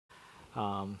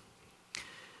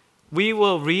We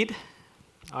will read,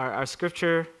 our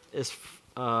scripture is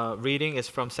reading is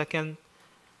from 2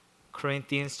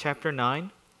 Corinthians chapter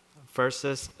 9,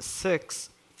 verses 6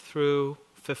 through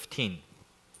 15.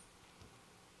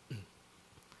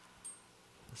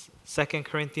 2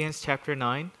 Corinthians chapter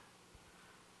 9,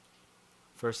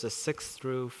 verses 6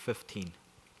 through 15.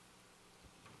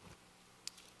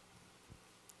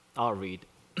 I'll read.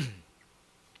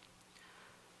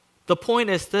 The point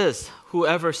is this: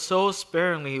 whoever sows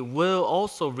sparingly will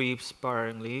also reap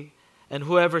sparingly, and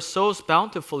whoever sows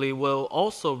bountifully will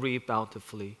also reap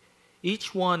bountifully.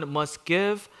 Each one must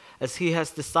give as he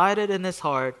has decided in his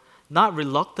heart, not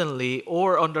reluctantly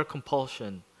or under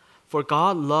compulsion. For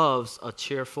God loves a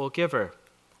cheerful giver.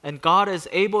 And God is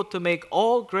able to make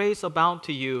all grace abound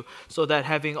to you, so that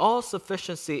having all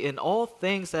sufficiency in all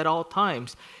things at all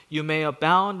times, you may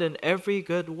abound in every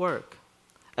good work.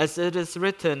 As it is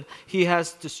written, He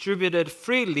has distributed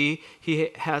freely, He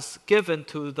has given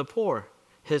to the poor.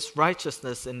 His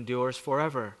righteousness endures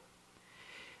forever.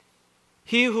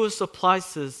 He who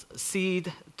supplies his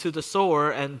seed to the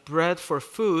sower and bread for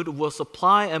food will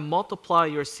supply and multiply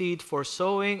your seed for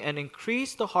sowing and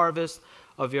increase the harvest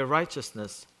of your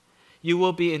righteousness. You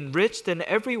will be enriched in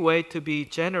every way to be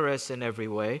generous in every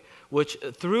way, which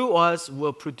through us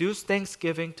will produce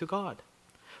thanksgiving to God.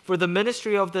 For the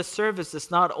ministry of this service is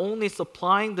not only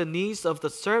supplying the needs of the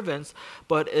servants,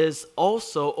 but is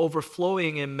also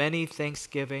overflowing in many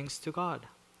thanksgivings to God.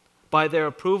 By their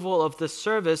approval of this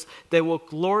service, they will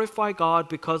glorify God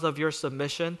because of your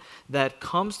submission that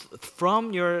comes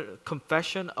from your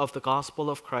confession of the gospel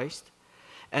of Christ,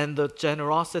 and the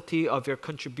generosity of your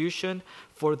contribution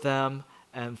for them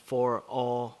and for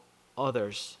all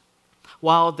others,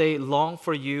 while they long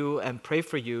for you and pray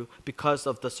for you because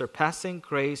of the surpassing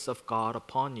grace of God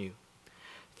upon you.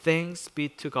 Thanks be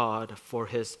to God for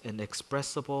His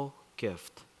inexpressible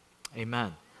gift.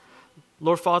 Amen.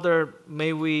 Lord Father,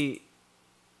 may we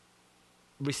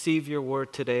receive your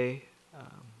word today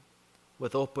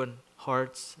with open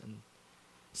hearts and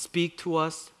speak to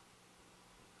us,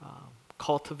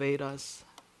 cultivate us,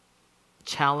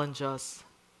 challenge us,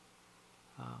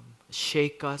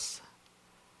 shake us,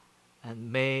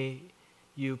 and may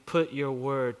you put your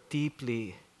word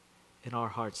deeply in our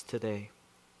hearts today.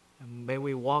 And may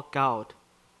we walk out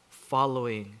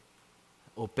following,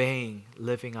 obeying,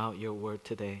 living out your word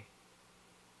today.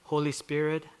 Holy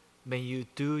Spirit, may you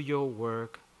do your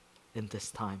work in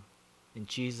this time. In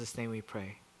Jesus' name we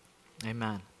pray.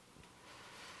 Amen.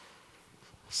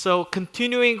 So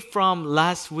continuing from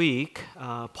last week,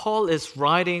 Paul is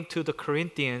writing to the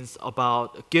Corinthians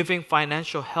about giving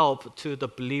financial help to the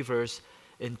believers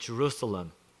in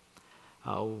Jerusalem.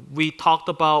 We talked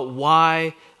about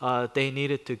why they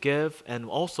needed to give, and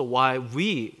also why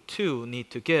we too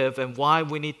need to give, and why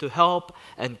we need to help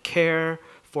and care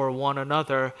for one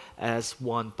another as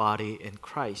one body in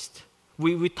Christ.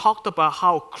 We talked about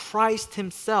how Christ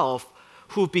Himself,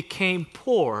 who became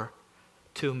poor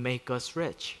to make us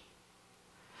rich.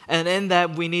 And in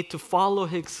that we need to follow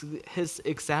his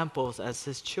examples as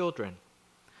His children.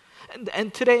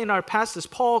 And today in our passage,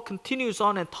 Paul continues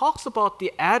on and talks about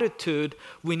the attitude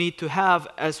we need to have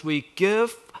as we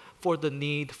give for the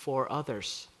need for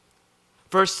others.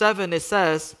 Verse 7, it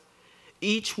says,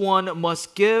 each one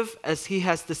must give as he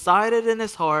has decided in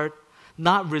his heart,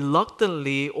 not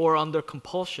reluctantly or under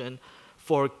compulsion,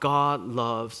 for God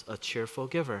loves a cheerful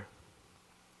giver.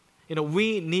 You know,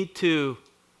 we need to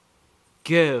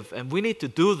give, and we need to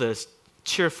do this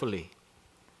cheerfully.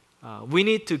 We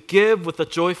need to give with a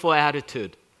joyful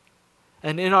attitude.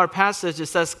 And in our passage, it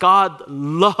says God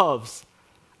loves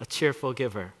a cheerful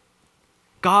giver.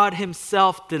 God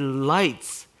Himself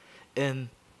delights in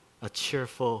a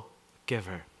cheerful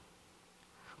giver.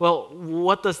 Well,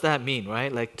 what does that mean,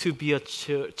 right? Like to be a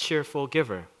cheerful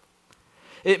giver.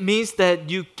 It means that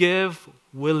you give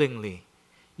willingly.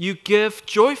 You give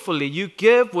joyfully. You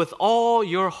give with all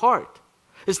your heart.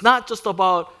 It's not just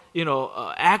about,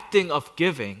 acting of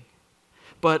giving,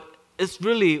 but it's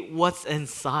really what's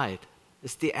inside.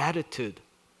 It's the attitude.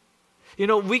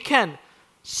 We can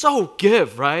so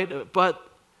give, right? But,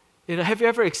 have you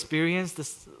ever experienced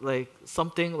this, like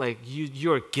something like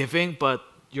you're giving, but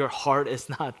your heart is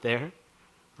not there,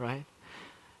 right?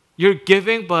 You're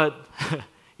giving, but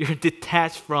you're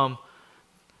detached from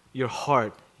your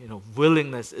heart.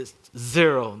 Willingness is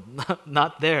zero,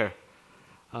 not there.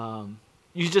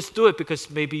 You just do it because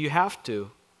maybe you have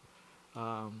to.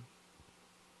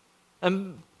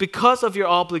 And because of your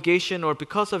obligation or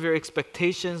because of your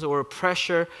expectations or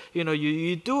pressure,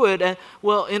 you do it. And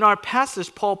well, in our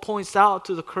passage, Paul points out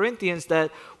to the Corinthians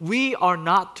that we are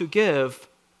not to give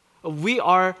We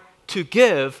are to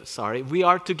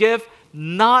give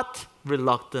not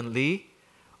reluctantly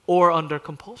or under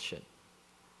compulsion.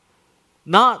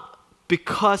 Not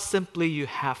because simply you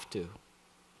have to.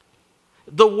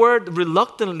 The word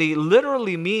reluctantly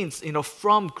literally means,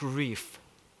 from grief,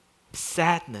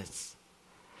 sadness,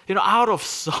 out of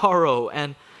sorrow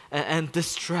and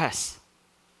distress.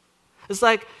 It's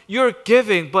like you're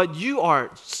giving, but you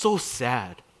are so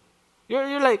sad.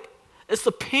 You're like, it's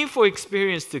a painful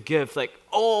experience to give. Like,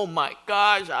 oh my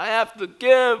gosh, I have to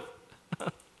give.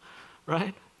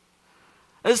 Right?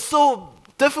 It's so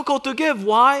difficult to give.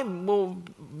 Why? Well,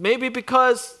 maybe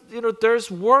because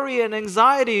there's worry and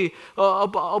anxiety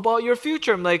about your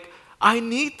future. I'm like, I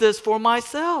need this for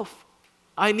myself.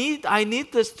 I need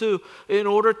this in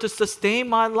order to sustain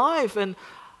my life, and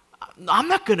I'm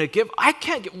not gonna give. I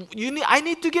can't give. I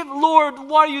need to give. Lord,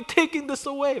 why are you taking this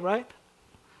away? Right?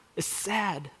 It's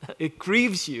sad. It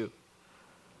grieves you.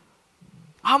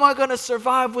 How am I gonna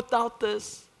survive without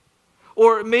this?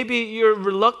 Or maybe you're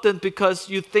reluctant because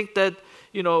you think that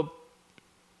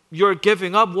you're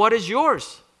giving up what is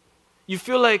yours. You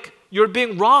feel like you're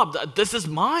being robbed. This is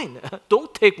mine.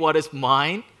 Don't take what is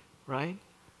mine, right?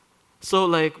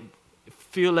 So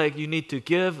feel like you need to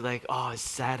give, it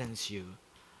saddens you.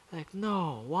 Like,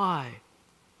 no, why?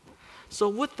 So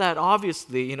with that,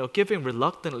 obviously, giving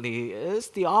reluctantly is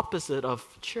the opposite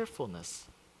of cheerfulness.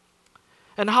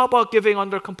 And how about giving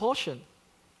under compulsion?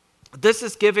 This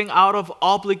is giving out of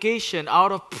obligation,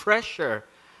 out of pressure,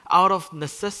 out of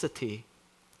necessity.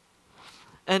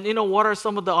 And what are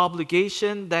some of the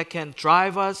obligations that can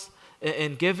drive us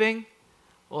in giving?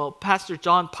 Well, Pastor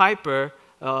John Piper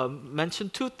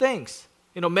mentioned two things.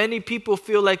 Many people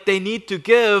feel like they need to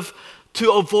give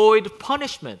to avoid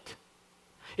punishment.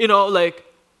 Like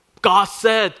God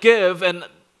said, give, and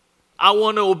I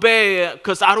want to obey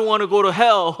because I don't want to go to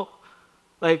hell.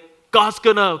 Like God's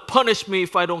going to punish me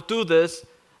if I don't do this.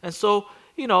 And so,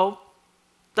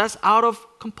 that's out of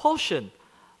compulsion,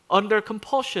 under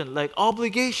compulsion, like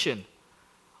obligation.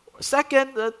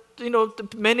 Second,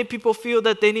 many people feel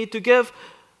that they need to give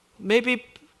maybe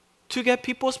to get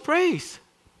people's praise.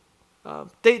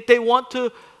 They want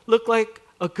to look like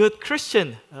a good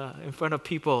Christian in front of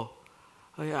people.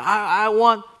 I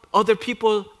want other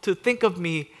people to think of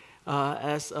me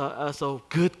as a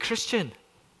good Christian.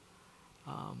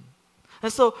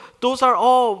 And so those are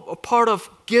all a part of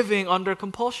giving under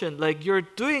compulsion. Like you're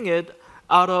doing it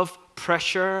out of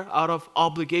pressure, out of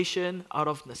obligation, out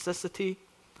of necessity.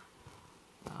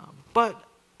 But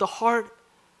the heart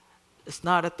is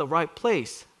not at the right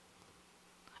place.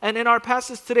 And in our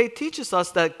passage today teaches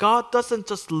us that God doesn't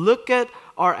just look at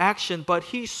our action, but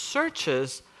He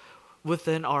searches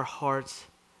within our hearts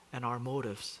and our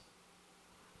motives.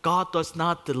 God does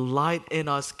not delight in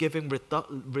us giving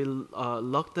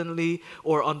reluctantly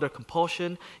or under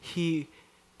compulsion. He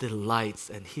delights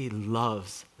and He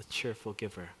loves a cheerful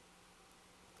giver.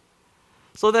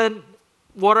 So then,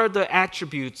 what are the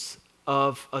attributes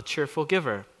of a cheerful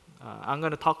giver? I'm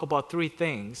going to talk about three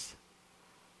things.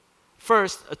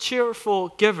 First, a cheerful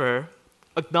giver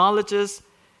acknowledges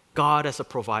God as a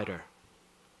provider.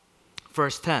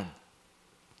 Verse 10.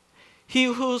 He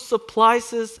who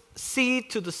supplies seed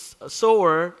to the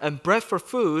sower and bread for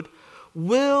food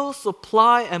will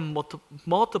supply and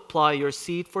multiply your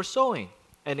seed for sowing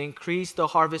and increase the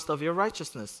harvest of your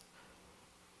righteousness.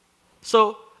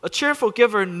 So, a cheerful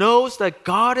giver knows that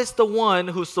God is the one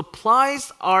who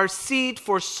supplies our seed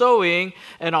for sowing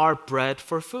and our bread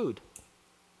for food.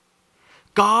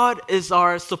 God is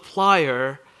our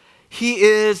supplier, He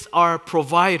is our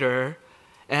provider,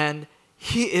 and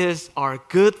He is our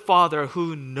good Father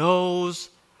who knows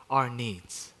our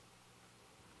needs.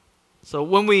 So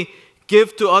when we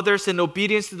give to others in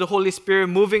obedience to the Holy Spirit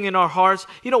moving in our hearts,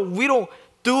 we don't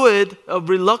do it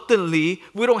reluctantly.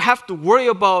 We don't have to worry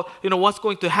about, what's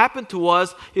going to happen to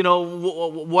us.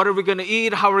 What are we going to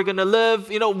eat? How are we going to live?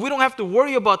 We don't have to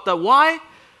worry about that. Why?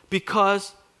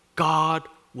 Because God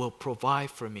will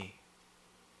provide for me.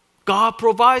 God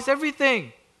provides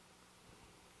everything.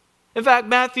 In fact,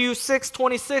 Matthew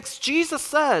 6:26, Jesus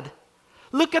said,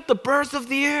 "Look at the birds of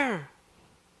the air.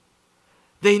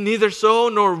 They neither sow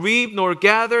nor reap nor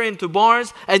gather into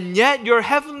barns, and yet your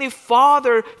heavenly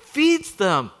Father feeds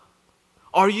them.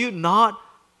 Are you not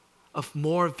of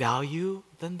more value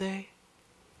than they?"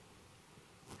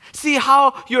 See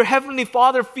how your heavenly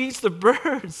Father feeds the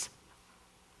birds.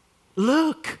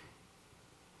 Look.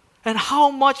 And how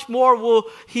much more will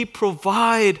He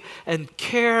provide and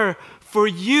care for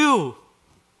you?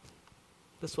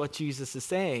 That's what Jesus is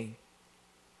saying.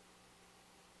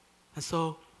 And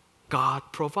so God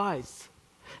provides.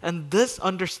 And this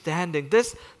understanding,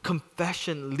 this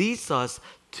confession leads us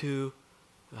to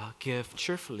give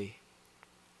cheerfully.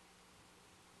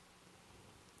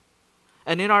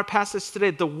 And in our passage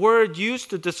today, the word used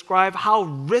to describe how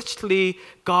richly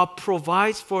God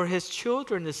provides for His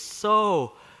children is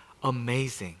so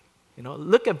amazing.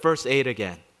 Look at verse 8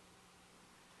 again.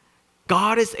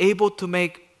 God is able to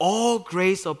make all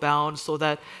grace abound so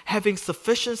that having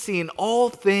sufficiency in all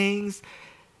things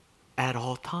at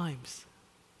all times.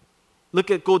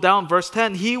 Go down, verse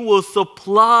 10. He will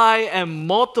supply and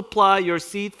multiply your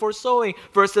seed for sowing.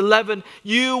 Verse 11,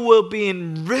 you will be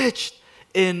enriched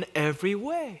in every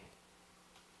way.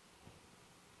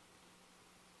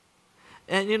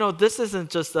 And this isn't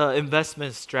just an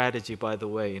investment strategy, by the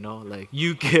way. Like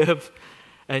you give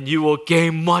and you will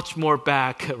gain much more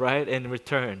back, right, in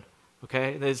return.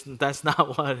 Okay, that's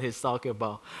not what he's talking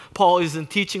about. Paul isn't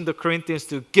teaching the Corinthians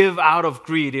to give out of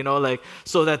greed,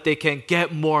 so that they can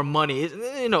get more money.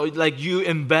 Like you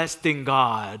invest in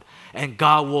God and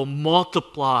God will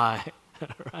multiply,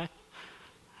 right?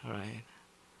 All right.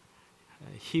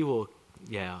 He will,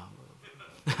 yeah.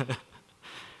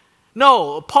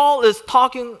 No, Paul is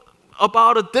talking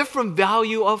about a different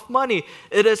value of money.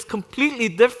 It is completely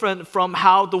different from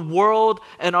how the world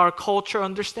and our culture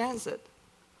understands it.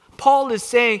 Paul is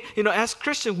saying, as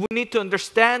Christians, we need to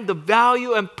understand the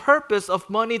value and purpose of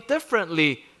money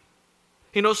differently.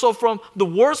 So from the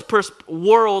world's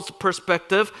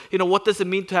perspective, what does it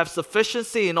mean to have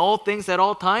sufficiency in all things at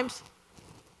all times?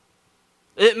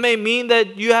 It may mean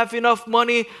that you have enough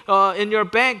money in your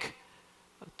bank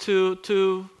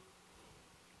to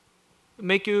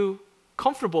make you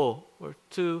comfortable or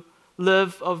to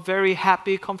live a very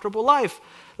happy, comfortable life.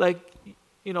 Like,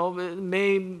 it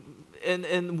may,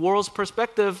 in world's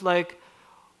perspective, like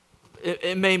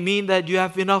it may mean that you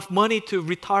have enough money to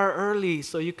retire early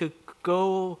so you could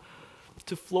go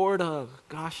to Florida.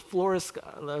 Gosh, Florida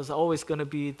is always going to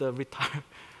be the retire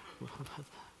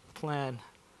plan,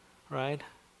 right?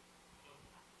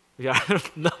 Yeah,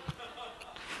 no.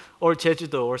 Or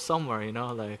Jeju-do or somewhere,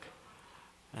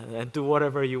 and do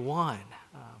whatever you want.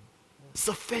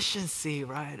 Sufficiency,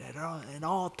 right, at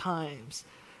all times.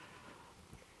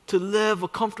 To live a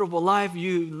comfortable life,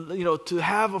 to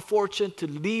have a fortune, to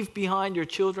leave behind your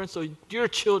children so your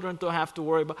children don't have to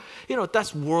worry about,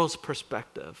 that's world's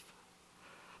perspective.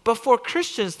 But for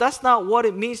Christians, that's not what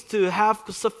it means to have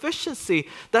sufficiency.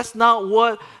 That's not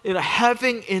what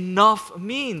having enough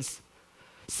means.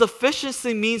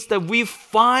 Sufficiency means that we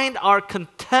find our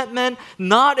contentment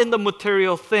not in the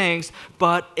material things,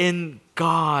 but in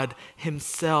God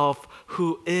Himself,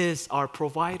 who is our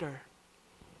provider.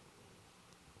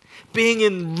 Being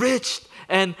enriched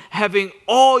and having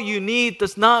all you need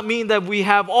does not mean that we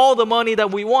have all the money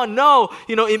that we want. No,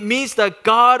 it means that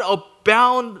God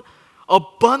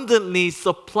abundantly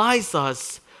supplies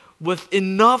us with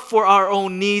enough for our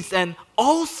own needs and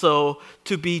also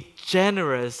to be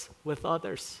generous with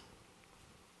others.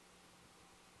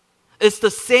 It's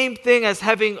the same thing as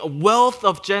having a wealth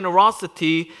of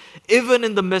generosity even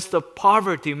in the midst of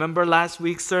poverty. Remember last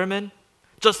week's sermon?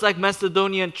 Just like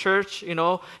Macedonian church,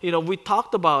 we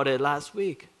talked about it last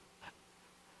week.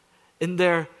 In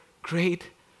their great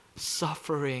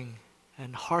suffering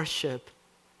and hardship,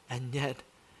 and yet,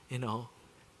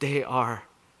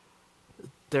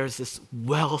 there's this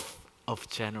wealth of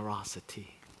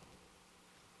generosity.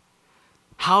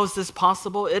 How is this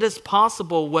possible? It is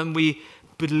possible when we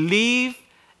believe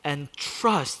and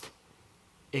trust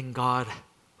in God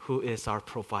who is our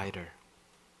provider.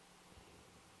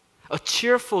 A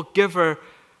cheerful giver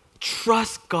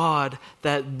trusts God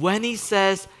that when He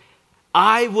says,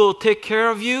 I will take care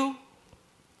of you,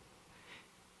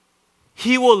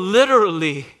 He will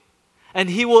literally and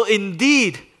He will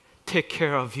indeed take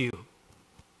care of you.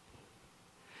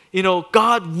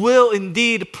 God will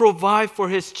indeed provide for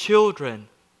His children.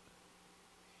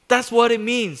 That's what it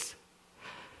means.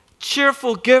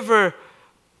 Cheerful giver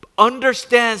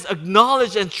understands,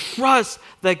 acknowledges, and trusts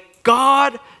that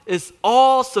God is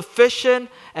all sufficient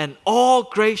and all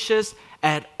gracious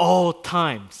at all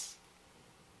times.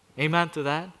 Amen to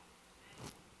that?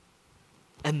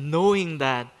 And knowing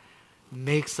that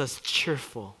makes us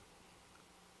cheerful.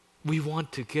 We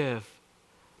want to give.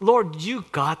 Lord, you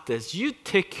got this. You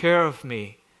take care of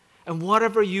me. And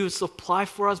whatever you supply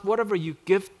for us, whatever you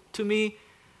give to me,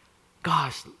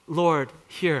 gosh, Lord,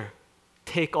 here,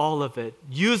 take all of it.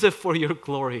 Use it for your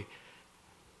glory.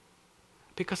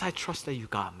 Because I trust that you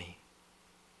got me.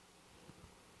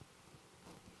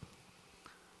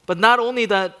 But not only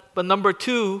that, but number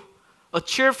two, a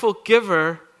cheerful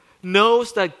giver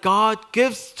knows that God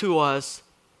gives to us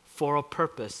for a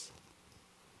purpose.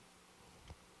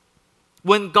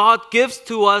 When God gives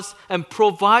to us and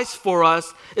provides for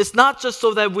us, it's not just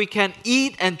so that we can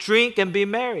eat and drink and be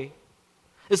merry.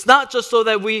 It's not just so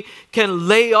that we can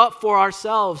lay up for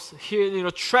ourselves here,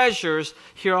 treasures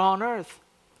here on earth.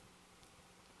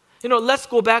 Let's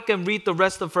go back and read the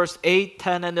rest of verse 8,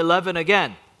 10, and 11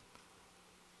 again.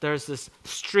 There's this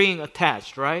string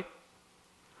attached, right?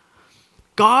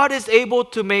 God is able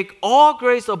to make all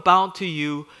grace abound to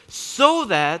you so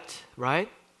that, right?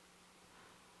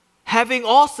 Having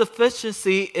all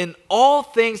sufficiency in all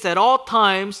things at all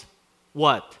times,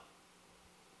 what?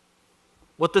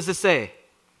 What does it say?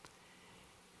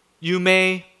 You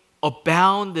may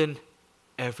abound in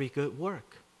every good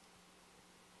work.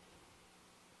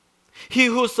 He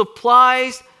who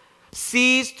supplies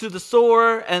seeds to the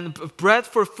sower and bread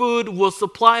for food will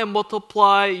supply and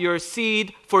multiply your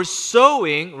seed for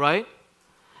sowing, right?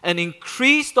 And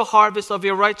increase the harvest of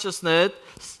your righteousness.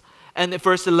 And in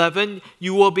verse 11,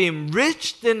 you will be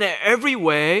enriched in every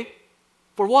way.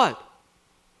 For what?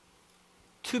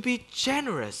 To be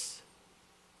generous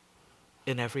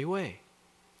in every way.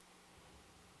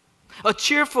 A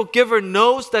cheerful giver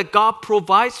knows that God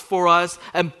provides for us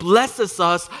and blesses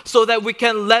us so that we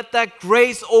can let that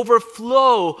grace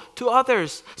overflow to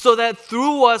others. So that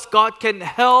through us, God can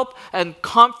help and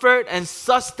comfort and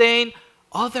sustain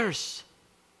others.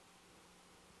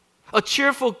 A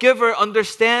cheerful giver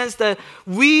understands that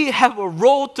we have a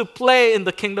role to play in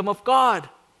the kingdom of God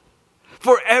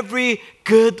for every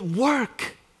good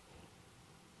work.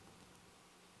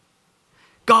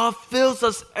 God fills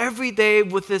us every day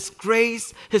with His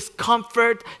grace, His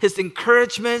comfort, His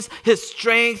encouragements, His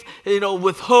strength,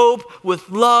 with hope, with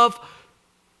love.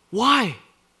 Why?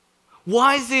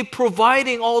 Why is He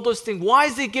providing all those things? Why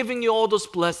is He giving you all those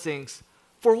blessings?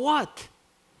 For what?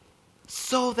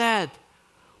 So that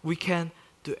we can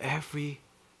do every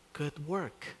good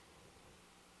work.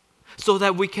 So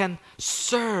that we can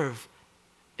serve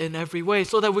in every way.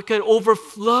 So that we can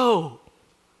overflow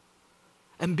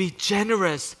and be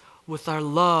generous with our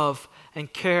love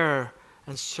and care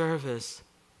and service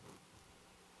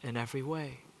in every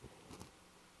way.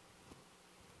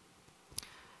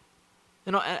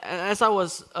 As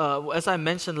I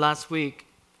mentioned last week,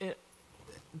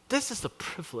 this is a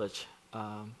privilege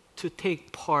to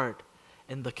take part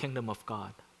in the kingdom of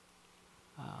God.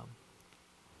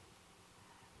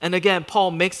 And again,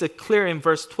 Paul makes it clear in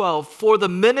verse 12, for the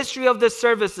ministry of this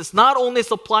service is not only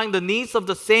supplying the needs of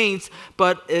the saints,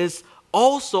 but is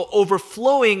also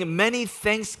overflowing many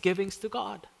thanksgivings to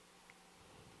God.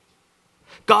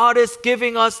 God is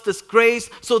giving us this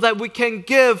grace so that we can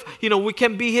give, we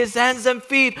can be His hands and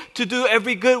feet to do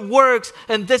every good works.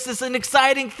 And this is an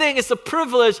exciting thing. It's a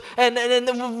privilege. And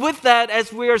with that,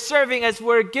 as we are serving, as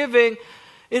we're giving,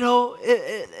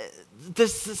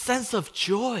 this sense of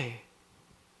joy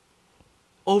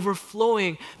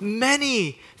overflowing,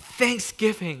 many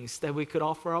thanksgivings that we could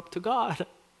offer up to God.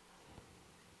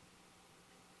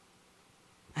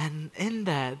 And in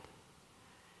that,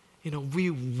 we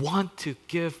want to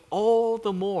give all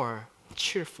the more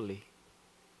cheerfully.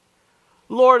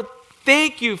 Lord,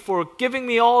 thank you for giving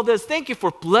me all this. Thank you for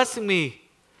blessing me.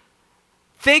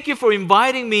 Thank you for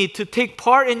inviting me to take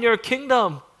part in your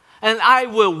kingdom. And I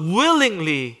will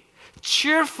willingly,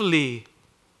 cheerfully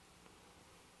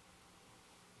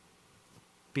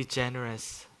be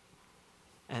generous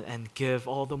and give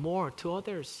all the more to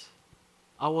others.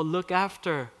 I will look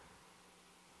after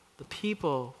the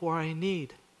people who are in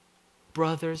need,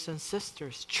 brothers and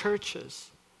sisters,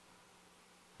 churches,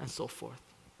 and so forth.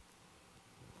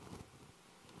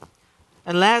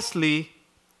 And lastly,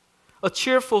 a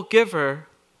cheerful giver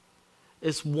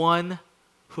is one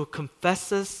who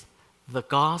confesses the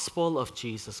gospel of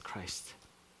Jesus Christ.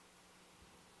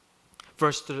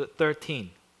 Verse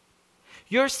 13.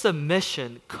 Your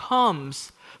submission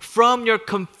comes from your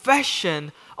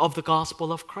confession of the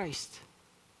gospel of Christ.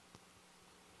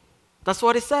 That's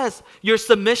what it says. Your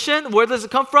submission, where does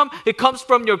it come from? It comes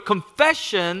from your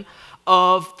confession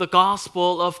of the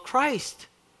gospel of Christ.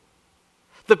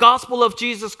 The gospel of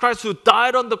Jesus Christ, who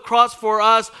died on the cross for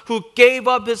us, who gave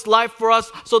up His life for us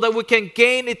so that we can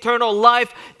gain eternal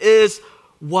life, is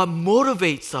what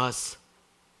motivates us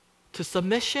to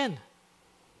submission.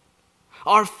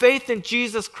 Our faith in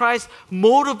Jesus Christ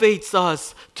motivates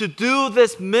us to do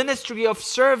this ministry of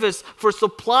service for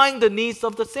supplying the needs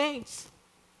of the saints.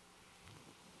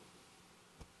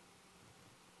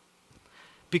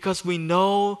 Because we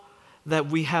know that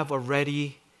we have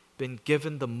already been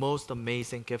given the most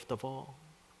amazing gift of all.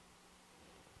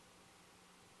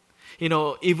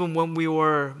 Even when we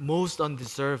were most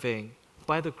undeserving,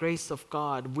 by the grace of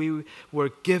God, we were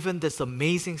given this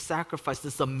amazing sacrifice,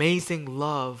 this amazing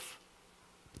love.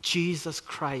 Jesus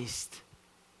Christ.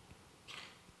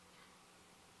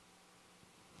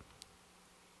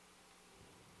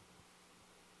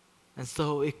 And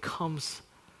so it comes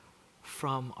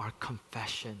from our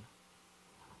confession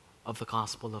of the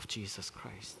gospel of Jesus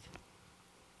Christ.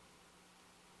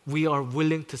 We are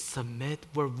willing to submit,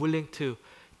 we're willing to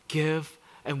give,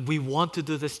 and we want to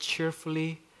do this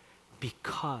cheerfully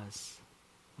because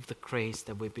of the grace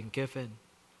that we've been given.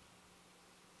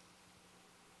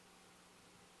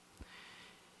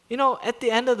 You know, at the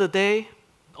end of the day,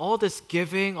 all this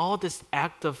giving, all this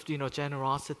act of,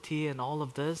 generosity and all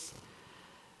of this,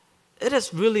 it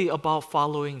is really about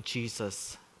following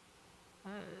Jesus.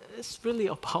 It's really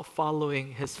about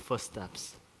following His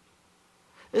footsteps.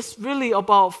 It's really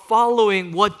about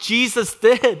following what Jesus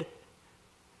did.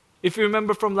 If you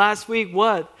remember from last week,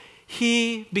 what?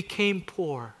 He became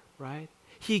poor, right?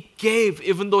 He gave,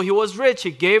 even though He was rich,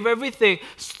 He gave everything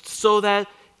so that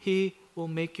He will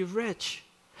make you rich.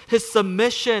 His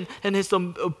submission and His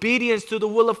obedience to the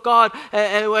will of God,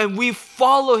 and we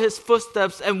follow His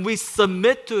footsteps and we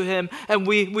submit to Him and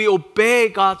we obey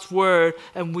God's word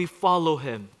and we follow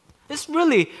Him. It's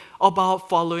really about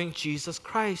following Jesus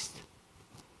Christ.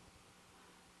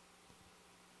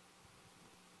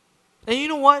 And you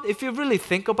know what? If you really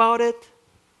think about it,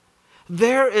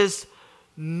 there is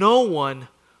no one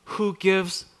who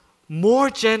gives more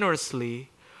generously,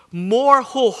 more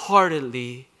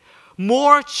wholeheartedly,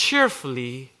 more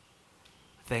cheerfully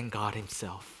than God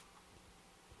Himself.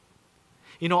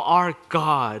 You know, our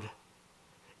God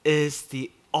is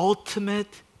the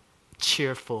ultimate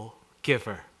cheerful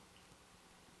giver.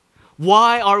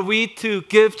 Why are we to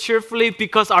give cheerfully?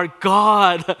 Because our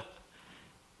God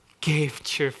gave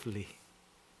cheerfully.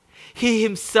 He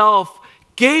Himself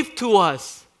gave to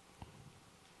us.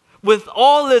 With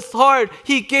all His heart,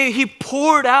 He gave, He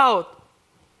poured out.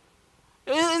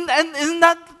 And isn't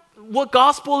that what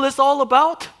gospel is all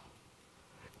about?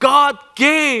 God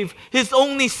gave His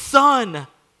only Son.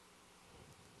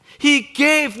 He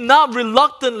gave not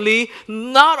reluctantly,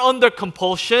 not under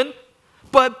compulsion,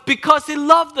 but because He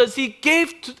loved us, He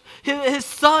gave His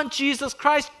Son, Jesus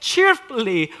Christ,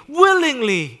 cheerfully,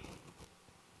 willingly.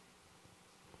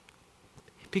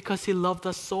 Because He loved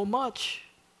us so much.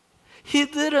 He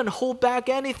didn't hold back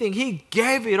anything. He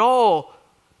gave it all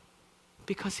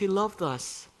because He loved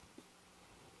us.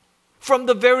 From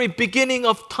the very beginning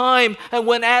of time, and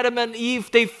when Adam and Eve,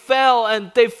 they fell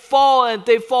and they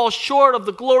fall short of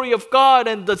the glory of God,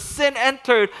 and the sin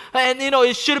entered, and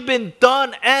it should have been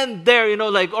done and there,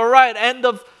 all right, end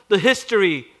of the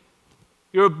history.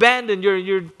 You're abandoned,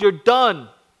 you're done.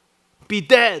 Be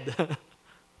dead.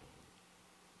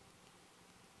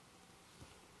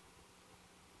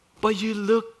 But you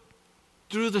look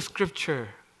through the scripture,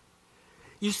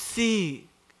 you see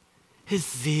His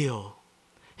zeal,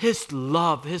 His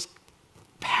love, His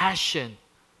passion,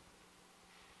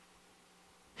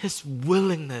 His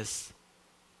willingness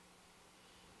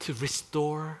to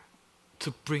restore, to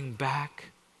bring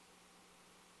back,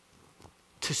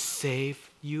 to save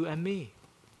you and me.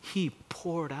 He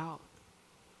poured out.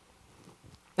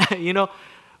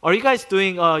 Are you guys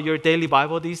doing your daily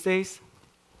Bible these days?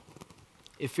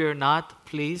 If you're not,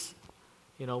 please,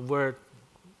 we're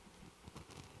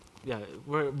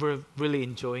really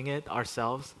enjoying it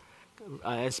ourselves,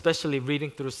 especially reading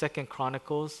through 2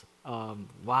 Chronicles.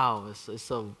 Wow,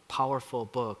 it's a powerful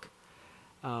book.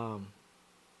 And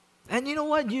you know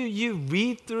what? You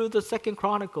read through the 2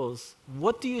 Chronicles.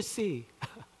 What do you see?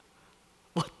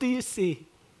 What do you see?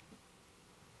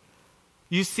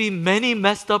 You see many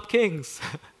messed up kings.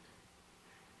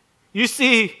 You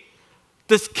see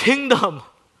this kingdom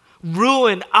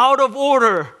ruined, out of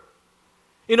order.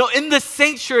 In the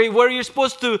sanctuary where you're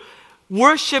supposed to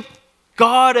worship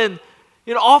God and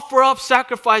offer up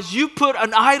sacrifice, you put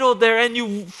an idol there and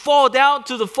you fall down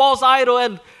to the false idol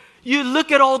and you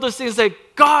look at all those things like,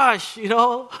 gosh,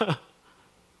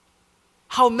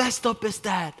 how messed up is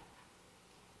that?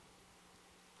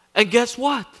 And guess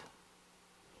what?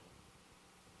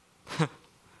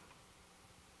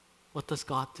 What does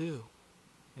God do?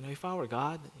 If I were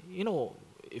God,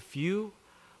 if you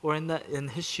were in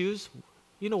His shoes,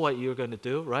 you know what you're going to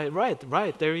do, right?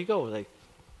 Right. There you go. Like,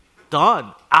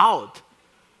 done, out.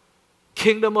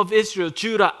 Kingdom of Israel,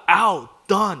 Judah, out,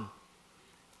 done.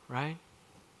 Right?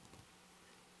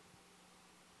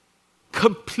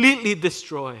 Completely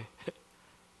destroy.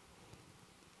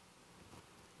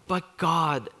 But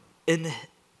God, in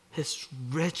His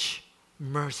rich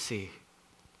mercy,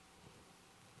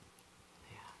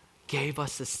 gave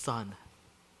us His Son.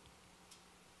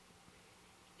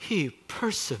 He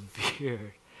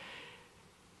persevered,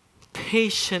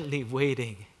 patiently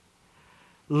waiting,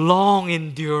 long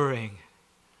enduring.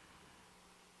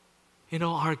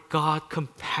 Our God,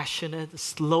 compassionate,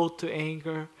 slow to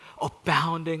anger,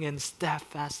 abounding in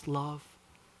steadfast love,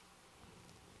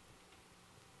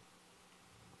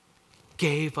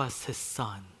 gave us His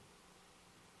Son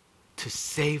to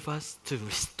save us, to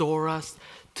restore us,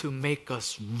 to make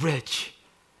us rich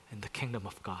in the kingdom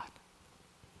of God.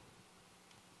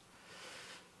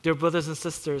 Dear brothers and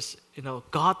sisters,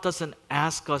 God doesn't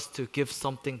ask us to give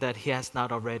something that He has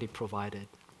not already provided.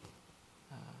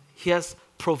 He has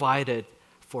provided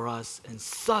for us in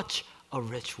such a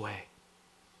rich way.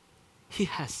 He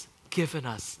has given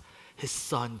us His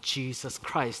Son, Jesus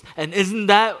Christ. And isn't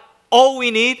that all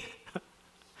we need?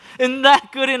 Isn't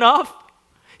that good enough?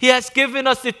 He has given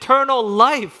us eternal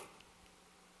life.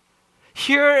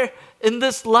 Here in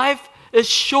this life is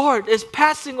short, is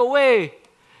passing away.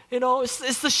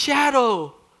 It's the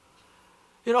shadow.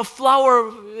 A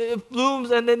flower, it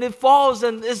blooms and then it falls,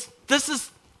 and this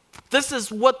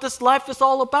is what this life is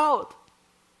all about.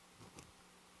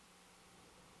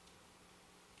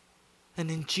 And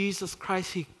in Jesus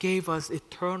Christ, He gave us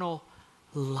eternal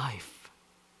life.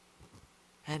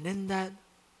 And in that,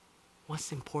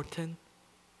 what's important?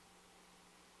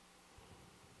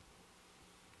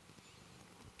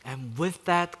 And with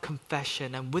that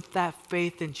confession and with that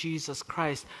faith in Jesus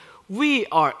Christ, we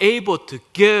are able to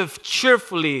give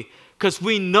cheerfully, because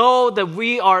we know that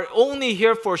we are only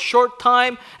here for a short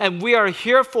time and we are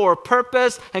here for a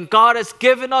purpose, and God has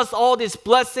given us all these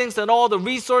blessings and all the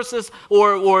resources,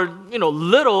 or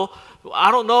little.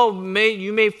 I don't know,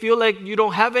 you may feel like you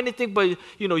don't have anything, but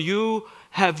you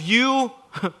have you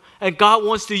and God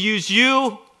wants to use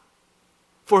you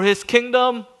for His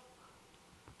kingdom.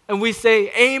 And we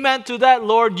say, amen to that,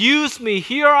 Lord. Use me.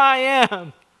 Here I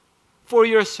am for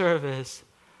your service.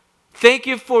 Thank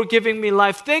you for giving me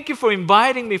life. Thank you for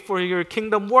inviting me for your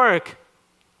kingdom work.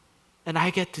 And I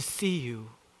get to see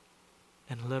you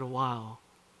in a little while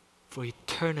for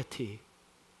eternity.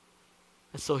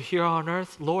 And so here on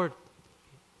earth, Lord,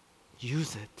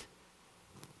 use it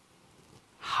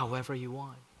however you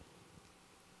want.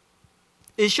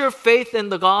 Is your faith in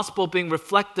the gospel being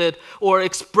reflected or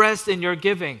expressed in your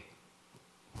giving?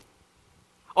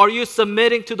 Are you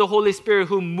submitting to the Holy Spirit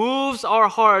who moves our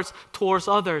hearts towards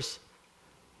others?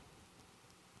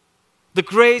 The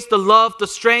grace, the love, the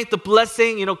strength, the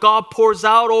blessing, God pours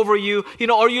out over you.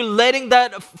 Are you letting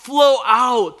that flow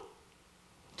out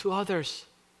to others?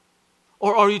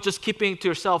 Or are you just keeping it to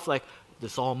yourself like,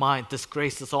 this is all mine, this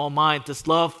grace is all mine, this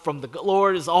love from the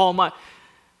Lord is all mine?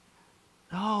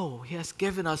 No, He has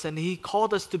given us, and He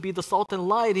called us to be the salt and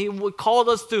light. He called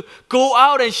us to go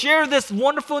out and share this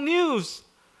wonderful news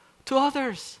to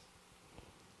others.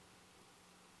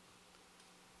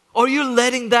 Are you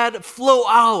letting that flow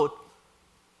out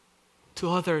to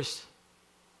others?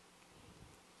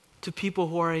 To people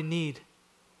who are in need,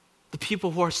 the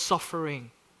people who are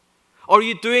suffering? Are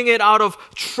you doing it out of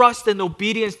trust and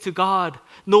obedience to God,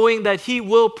 knowing that He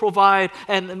will provide,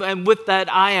 and with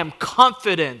that I am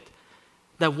confident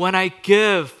that when I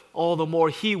give all the more,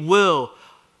 He will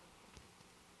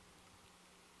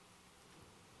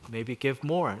maybe give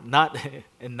more. Not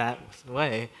in that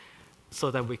way,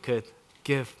 so that we could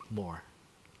give more.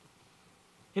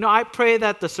 I pray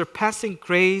that the surpassing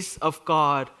grace of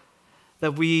God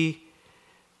that we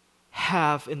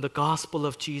have in the gospel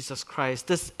of Jesus Christ,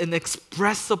 this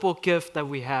inexpressible gift that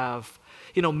we have,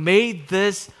 may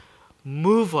this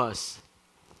move us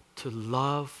to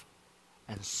love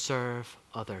and serve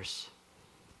others.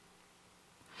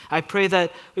 I pray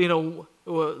that,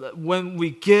 when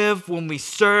we give, when we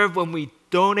serve, when we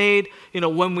donate,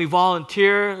 when we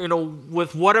volunteer,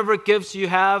 with whatever gifts you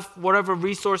have, whatever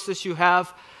resources you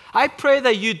have, I pray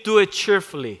that you do it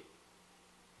cheerfully,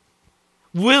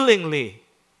 willingly,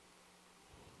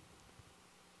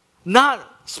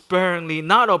 not sparingly,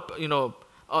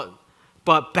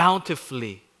 but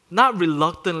bountifully, not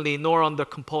reluctantly nor under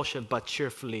compulsion, but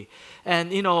cheerfully.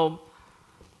 And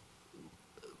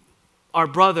our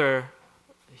brother,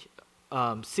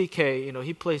 CK,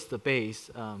 he plays the bass.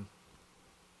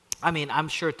 I'm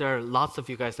sure there are lots of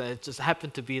you guys that it just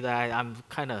happened to be that I'm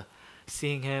kind of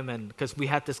seeing him, and because we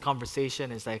had this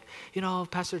conversation, it's like,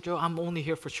 Pastor Joe, I'm only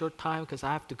here for a short time because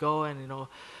I have to go, and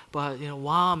but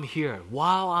while I'm here,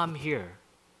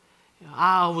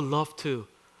 I would love to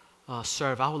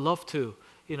serve. I would love to,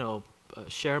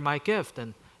 share my gift.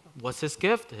 And what's his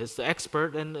gift? He's the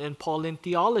expert in Pauline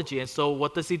theology. And so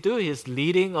what does he do? He's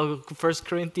leading a 1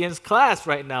 Corinthians class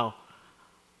right now.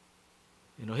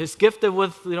 He's gifted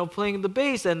with, playing the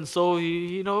bass. And so,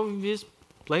 he's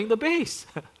playing the bass.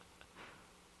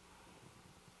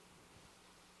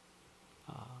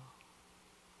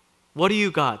 What do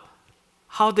you got?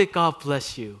 How did God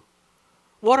bless you?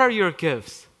 What are your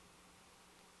gifts?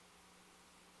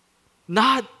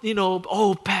 Not,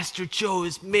 oh, Pastor Joe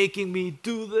is making me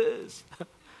do this.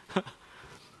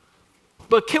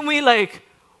 But can we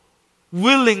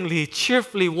willingly,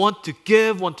 cheerfully want to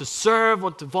give, want to serve,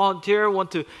 want to volunteer,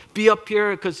 want to be up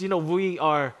here? Because, we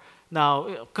are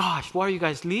now, gosh, why are you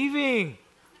guys leaving?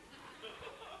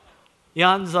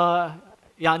 Yanja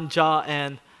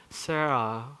and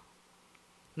Sarah.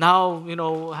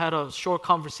 Now, had a short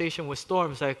conversation with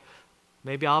Storm. It's like,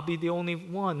 maybe I'll be the only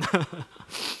one.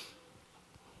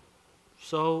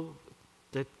 So,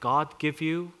 did God give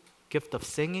you gift of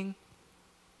singing?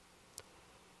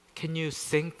 Can you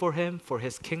sing for Him, for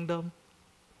His kingdom?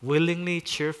 Willingly,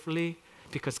 cheerfully?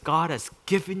 Because God has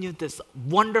given you this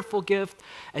wonderful gift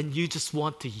and you just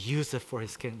want to use it for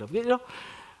His kingdom.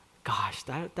 Gosh,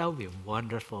 that would be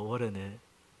wonderful, wouldn't it?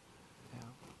 Yeah.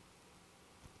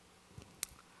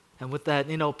 And with that,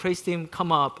 praise team,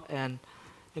 come up, and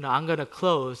I'm going to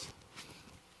close.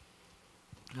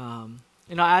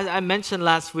 As I mentioned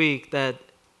last week that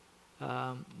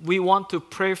we want to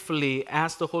prayerfully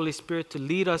ask the Holy Spirit to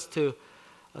lead us to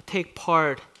take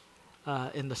part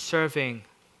in the serving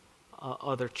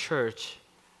other church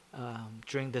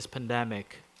during this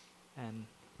pandemic. And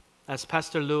as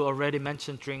Pastor Lou already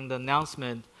mentioned during the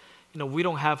announcement, we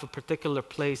don't have a particular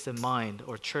place in mind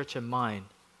or church in mind.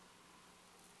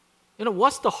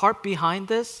 What's the heart behind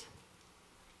this?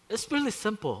 It's really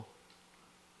simple.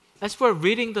 As we're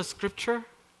reading the scripture,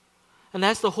 and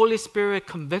as the Holy Spirit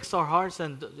convicts our hearts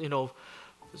and,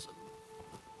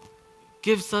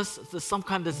 gives us some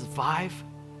kind of this vibe,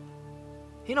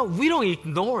 we don't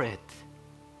ignore it.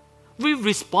 We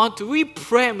respond to it. We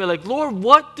pray and we're like, Lord,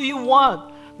 what do you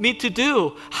want me to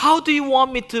do? How do you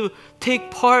want me to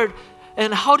take part?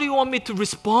 And how do you want me to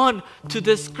respond to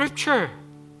this scripture?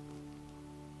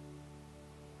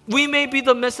 We may be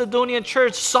the Macedonian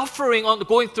church suffering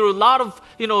going through a lot of,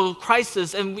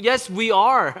 crisis. And yes, we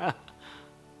are.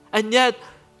 And yet,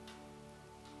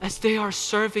 as they are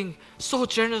serving so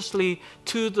generously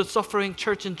to the suffering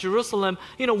church in Jerusalem,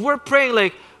 we're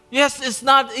praying yes, it's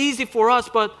not easy for us,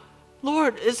 but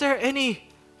Lord, is there any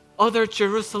other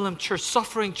Jerusalem church,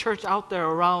 suffering church out there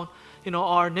around,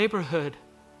 our neighborhood?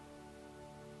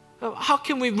 How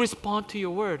can we respond to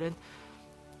your word? And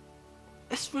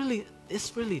it's really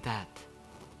that.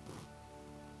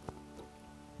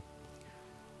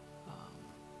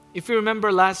 If you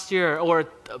remember this year,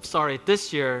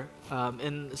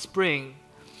 in spring,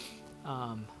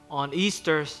 on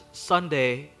Easter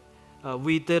Sunday,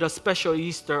 we did a special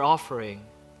Easter offering.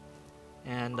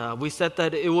 And we said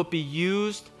that it would be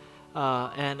used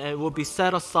and it will be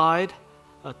set aside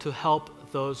to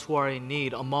help those who are in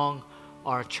need among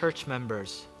our church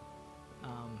members.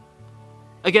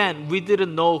 Again, we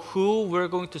didn't know who we're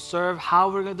going to serve, how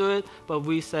we're going to do it, but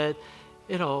we said,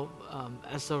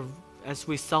 as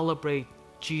we celebrate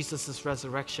Jesus'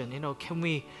 resurrection, can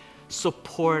we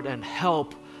support and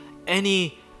help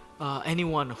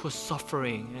anyone who's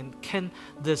suffering? And can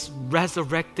this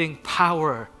resurrecting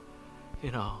power,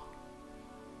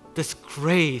 this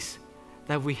grace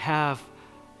that we have,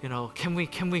 can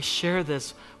we share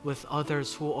this with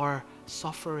others who are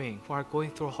suffering, who are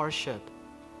going through hardship?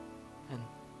 And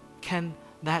can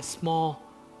that small,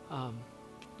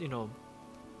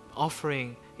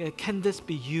 offering, can this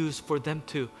be used for them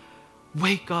to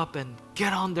wake up and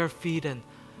get on their feet and,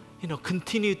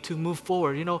 continue to move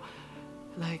forward?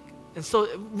 And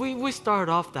so we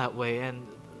started off that way, and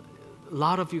a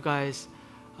lot of you guys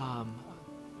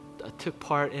took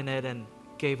part in it and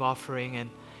gave offering. And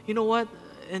you know what?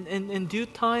 In due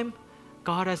time,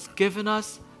 God has given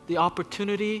us the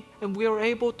opportunity, and we are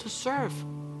able to serve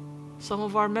some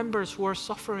of our members who are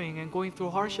suffering and going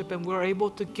through hardship, and we're able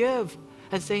to give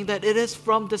and saying that it is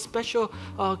from the special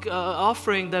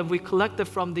offering that we collected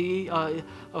from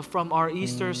from our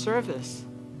Easter service.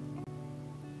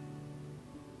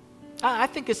 I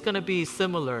think it's going to be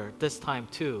similar this time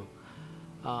too.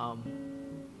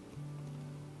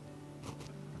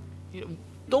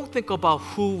 Don't think about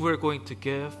who we're going to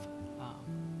give,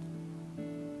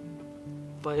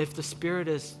 but if the Spirit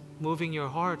is moving your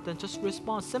heart, then just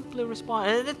respond. Simply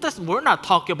respond. And we're not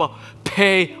talking about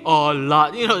pay a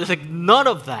lot. It's like none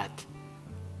of that,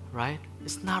 right?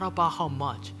 It's not about how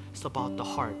much. It's about the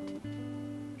heart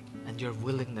and your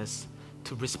willingness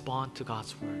to respond to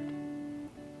God's word.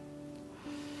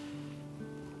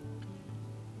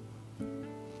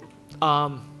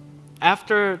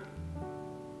 After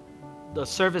the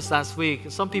service last week,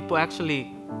 some people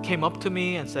actually came up to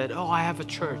me and said, "Oh, I have a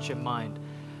church in mind."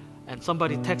 and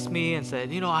somebody texted me and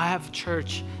said, I have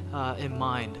church in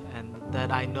mind, and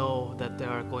that I know that they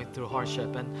are going through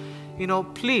hardship.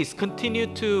 And, please continue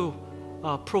to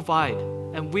provide.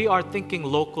 And we are thinking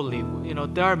locally.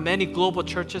 There are many global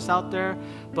churches out there,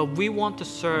 but we want to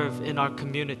serve in our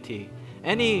community.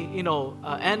 And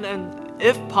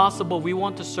if possible, we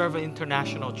want to serve an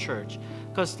international church,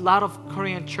 because a lot of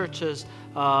Korean churches,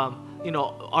 our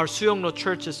Sooyoungro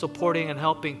church is supporting and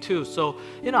helping too. So,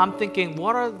 I'm thinking,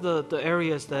 what are the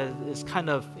areas that is kind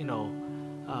of,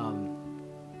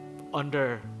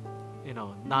 under,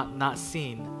 not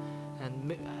seen.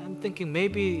 And I'm thinking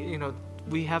maybe,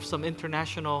 we have some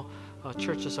international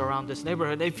churches around this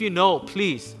neighborhood. If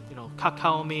please,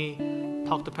 kakao me,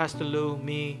 talk to Pastor Lou,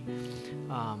 me,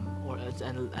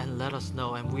 and let us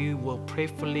know, and we will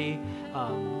prayerfully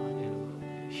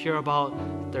hear about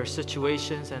their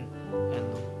situations, and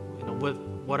with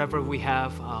whatever we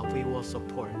have, we will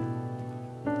support.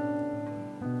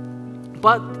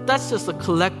 But that's just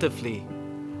collectively.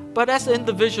 But as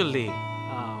individually,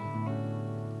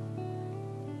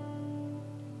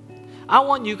 I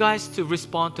want you guys to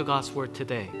respond to God's word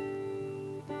today.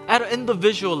 At an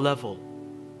individual level,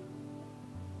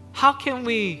 how can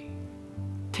we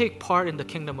take part in the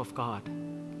kingdom of God?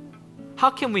 How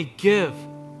can we give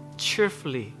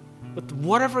cheerfully with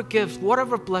whatever gifts,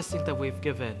 whatever blessing that we've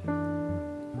given?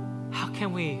 How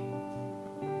can we,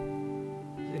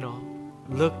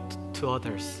 look to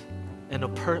others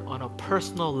on a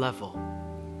personal level?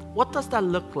 What does that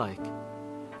look like?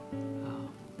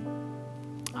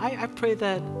 I pray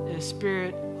that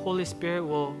the Holy Spirit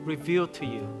will reveal to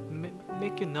you,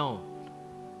 make you know,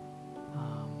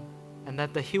 and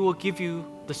that He will give you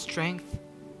the strength,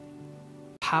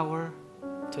 power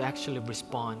to actually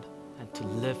respond and to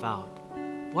live out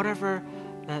whatever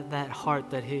that heart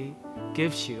that He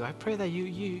gives you. I pray that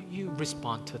you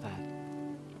respond to that.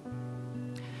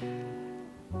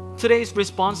 Today's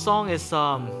response song is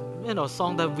a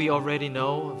song that we already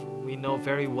know. We know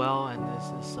very well, and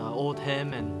this is an old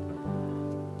hymn. And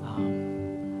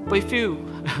but if you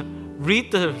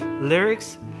read the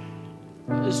lyrics,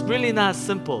 it's really not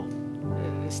simple.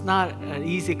 It's not an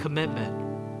easy commitment.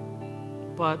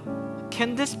 But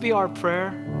can this be our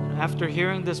prayer after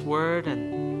hearing this word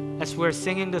and as we're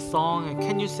singing this song? And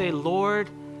can you say, Lord,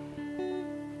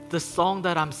 the song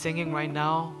that I'm singing right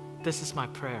now, this is my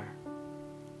prayer.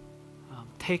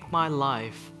 Take my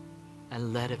life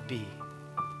and let it be.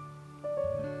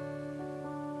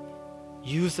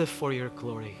 Use it for your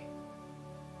glory.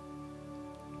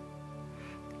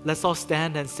 Let's all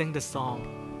stand and sing this song.